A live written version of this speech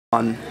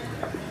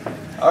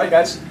Alright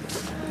guys,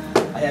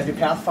 I have your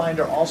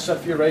Pathfinder all set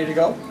for you, ready to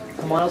go.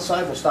 Come on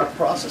outside, we'll start the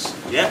process.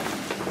 Yeah.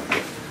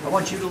 I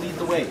want you to lead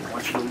the way. I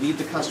want you to lead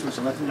the customers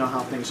and let them know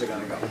how things are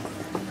going to go.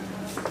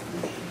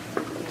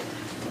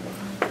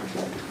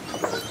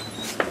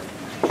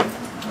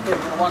 Okay, we're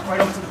going to walk right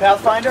over to the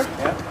Pathfinder.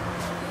 Yeah.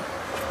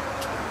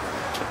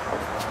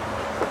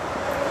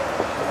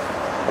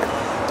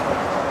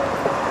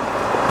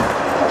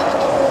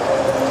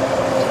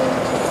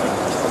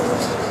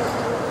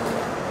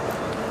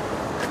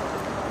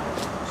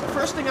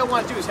 First thing I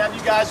want to do is have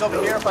you guys over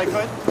here, if I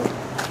could.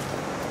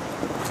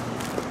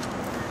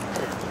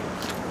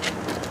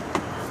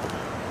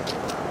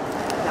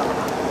 Now,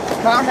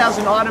 your car has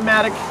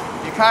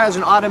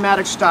an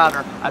automatic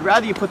starter. I'd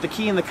rather you put the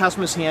key in the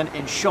customer's hand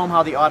and show them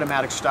how the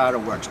automatic starter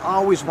works.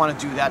 Always want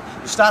to do that.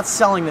 You start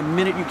selling the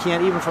minute you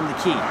can, even from the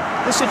key.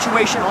 This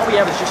situation, all we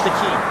have is just a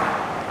key.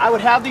 I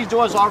would have these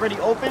doors already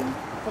open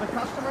for the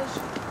customers.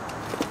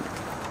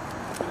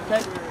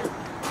 Okay.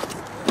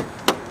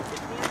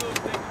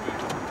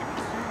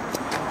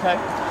 Okay,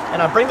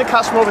 and I'll bring the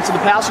customer over to the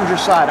passenger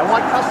side. I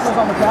want customers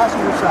on the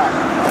passenger side.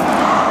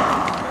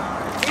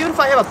 Even if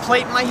I have a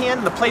plate in my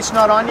hand and the plate's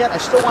not on yet, I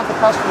still want the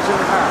customers in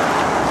the car.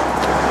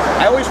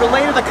 I always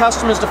relay to the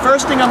customers, the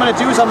first thing I'm going to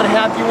do is I'm going to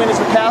have you in as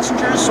the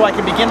passengers so I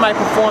can begin my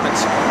performance.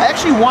 I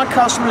actually want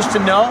customers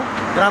to know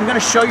that I'm going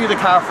to show you the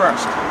car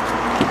first.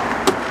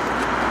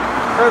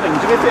 Irving,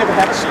 do me a favor,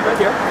 have a seat right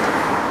here.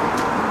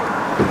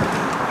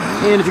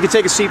 And if you could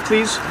take a seat,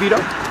 please, Vito.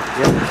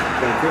 Yeah,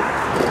 thank you.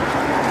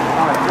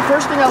 The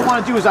first thing I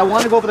want to do is I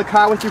want to go over the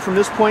car with you from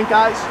this point,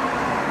 guys.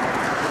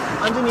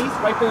 Underneath,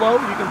 right below,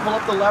 you can pull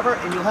up the lever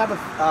and you'll have a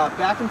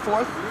back and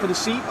forth for the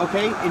seat,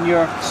 okay? And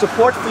your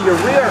support for your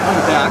rear on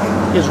the back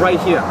is right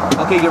here,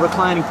 okay? Your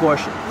reclining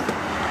portion.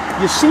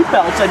 Your seat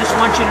belts, I just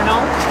want you to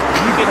know,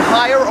 you can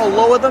higher or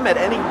lower them at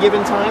any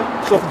given time.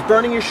 So if it's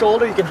burning your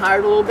shoulder, you can higher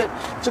it a little bit.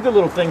 It's a good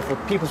little thing for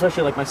people,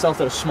 especially like myself,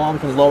 that are small and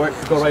can lower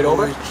it, go right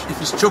over. If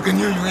it's choking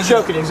you, you're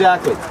choking,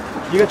 exactly.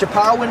 You got your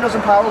power windows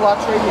and power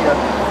locks right here.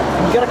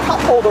 And you got a cup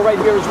holder right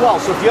here as well.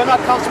 So if you're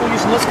not comfortable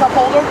using this cup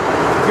holder,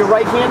 if you're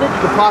right-handed, you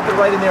can pop it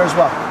right in there as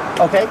well.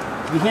 Okay?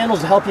 The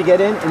handles to help you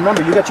get in. And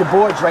remember, you got your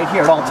boards right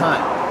here at all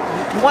time.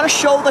 You want to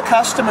show the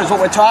customers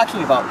what we're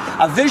talking about.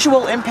 A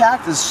visual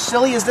impact, as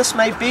silly as this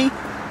might be,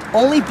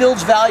 only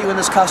builds value in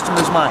this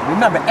customer's mind.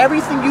 Remember,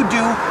 everything you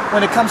do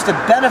when it comes to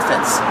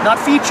benefits, not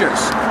features.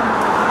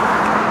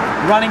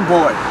 Running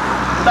board.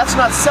 That's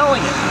not selling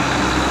it.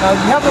 Now,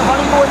 you have the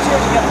running boards here,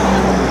 you got the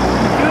handle.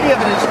 The beauty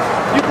of it is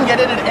you can get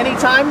in at any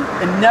time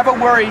and never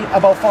worry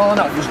about falling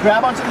out. Just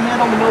grab onto the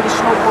handle in the middle of the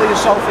snow, pull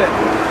yourself in.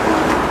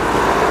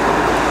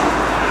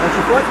 That's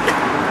your foot.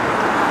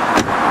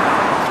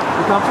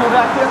 You comfortable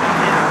back there?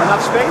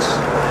 Enough space?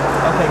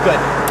 Okay, good.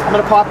 I'm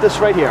going to pop this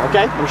right here,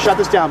 okay? I'm going to shut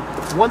this down.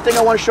 One thing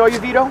I want to show you,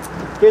 Vito,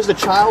 here's the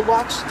child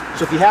locks.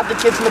 So if you have the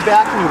kids in the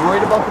back and you're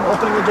worried about them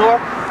opening the door,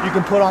 you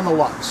can put on the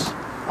locks.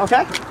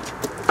 Okay?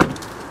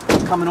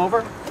 Coming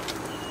over.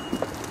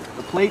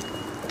 The plate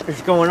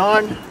is going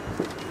on.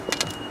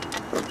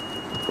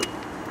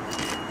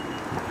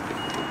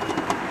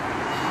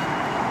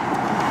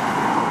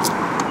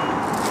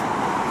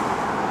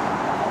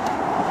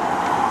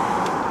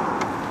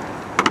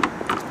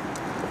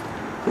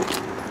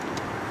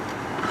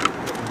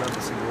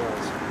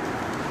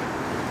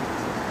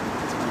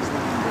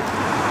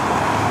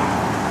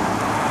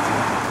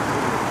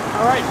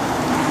 Alright,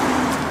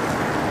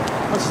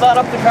 let's start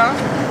up the car.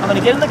 I'm going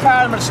to get in the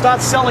car and I'm going to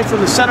start selling from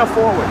the center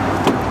forward.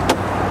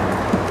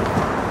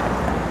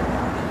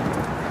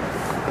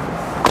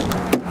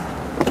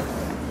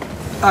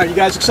 Alright, you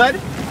guys excited?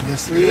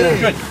 Yes, we are.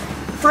 Good.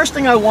 First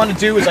thing I want to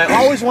do is I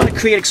always want to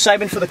create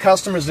excitement for the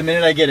customers the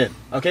minute I get in.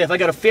 Okay, if I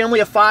got a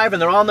family of 5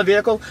 and they're all in the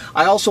vehicle,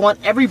 I also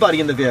want everybody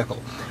in the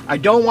vehicle. I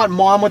don't want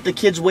mom with the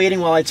kids waiting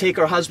while I take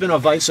her husband or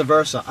vice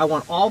versa. I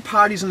want all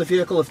parties in the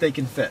vehicle if they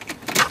can fit.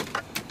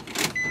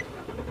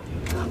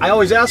 I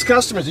always ask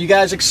customers, are you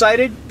guys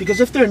excited? Because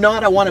if they're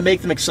not, I want to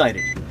make them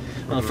excited.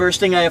 Well, the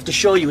first thing I have to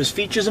show you is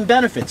features and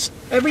benefits.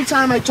 Every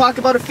time I talk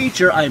about a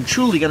feature, I am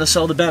truly going to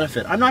sell the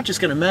benefit. I'm not just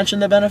going to mention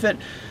the benefit,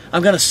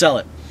 I'm going to sell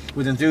it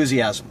with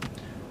enthusiasm.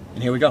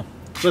 And here we go.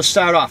 Let's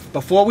start off.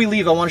 Before we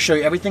leave, I want to show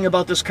you everything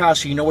about this car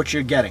so you know what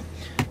you're getting.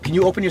 Can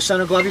you open your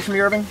center glove for me,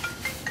 Irving?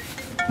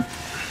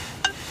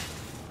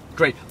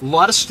 Great. A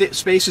lot of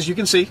space, as you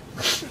can see.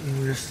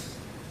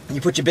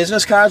 You put your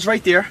business cards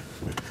right there.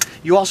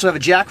 You also have a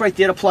jack right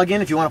there to plug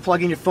in if you want to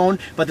plug in your phone,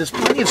 but there's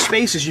plenty of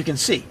space, as you can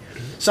see.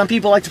 Some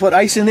people like to put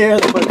ice in there,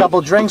 they put a couple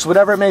of drinks,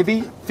 whatever it may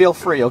be. Feel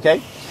free,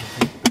 okay?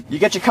 You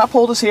get your cup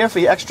holders here for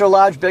your extra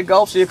large big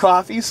gulps or your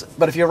coffees,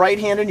 but if you're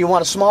right-handed, you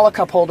want a smaller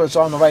cup holder, it's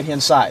on the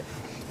right-hand side.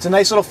 It's a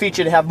nice little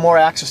feature to have more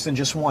access than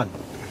just one.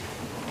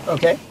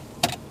 Okay?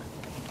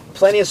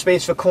 Plenty of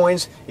space for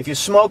coins. If you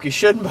smoke, you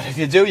shouldn't, but if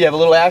you do, you have a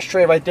little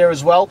ashtray right there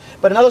as well.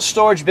 But another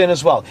storage bin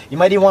as well. You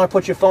might even want to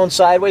put your phone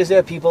sideways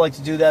there. People like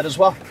to do that as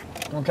well.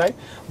 Okay,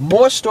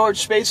 more storage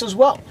space as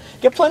well.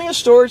 Get plenty of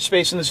storage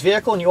space in this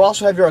vehicle, and you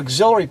also have your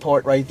auxiliary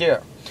port right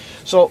there.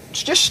 So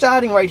just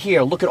starting right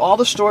here, look at all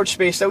the storage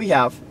space that we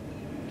have.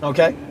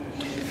 Okay?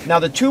 Now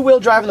the two-wheel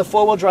drive and the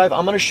four-wheel drive,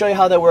 I'm going to show you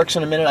how that works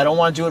in a minute. I don't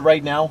want to do it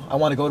right now. I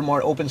want to go to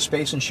more open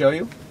space and show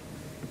you.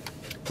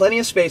 Plenty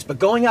of space, but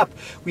going up,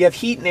 we have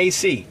heat and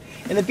AC.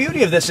 And the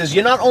beauty of this is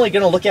you're not only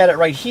going to look at it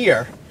right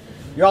here,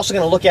 you're also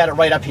going to look at it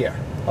right up here.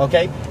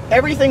 Okay?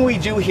 Everything we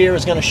do here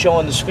is going to show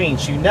on the screen,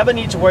 so you never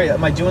need to worry,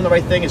 am I doing the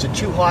right thing? Is it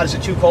too hot? Is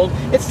it too cold?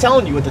 It's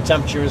telling you what the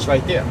temperature is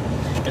right there.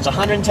 It's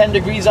 110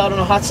 degrees out on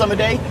a hot summer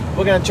day.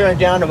 We're going to turn it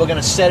down and we're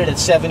going to set it at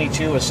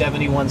 72 or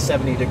 71,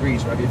 70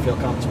 degrees, wherever you feel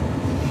comfortable.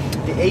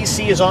 The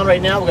AC is on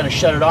right now. We're going to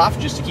shut it off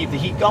just to keep the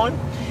heat going.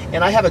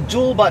 And I have a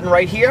dual button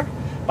right here.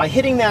 By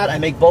hitting that, I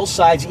make both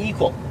sides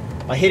equal.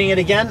 By hitting it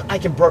again, I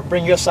can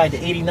bring your side to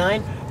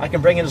 89. I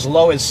can bring it as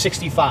low as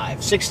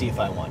 65, 60 if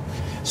I want.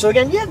 So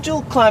again, you have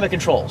dual climate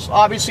controls.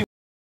 Obviously,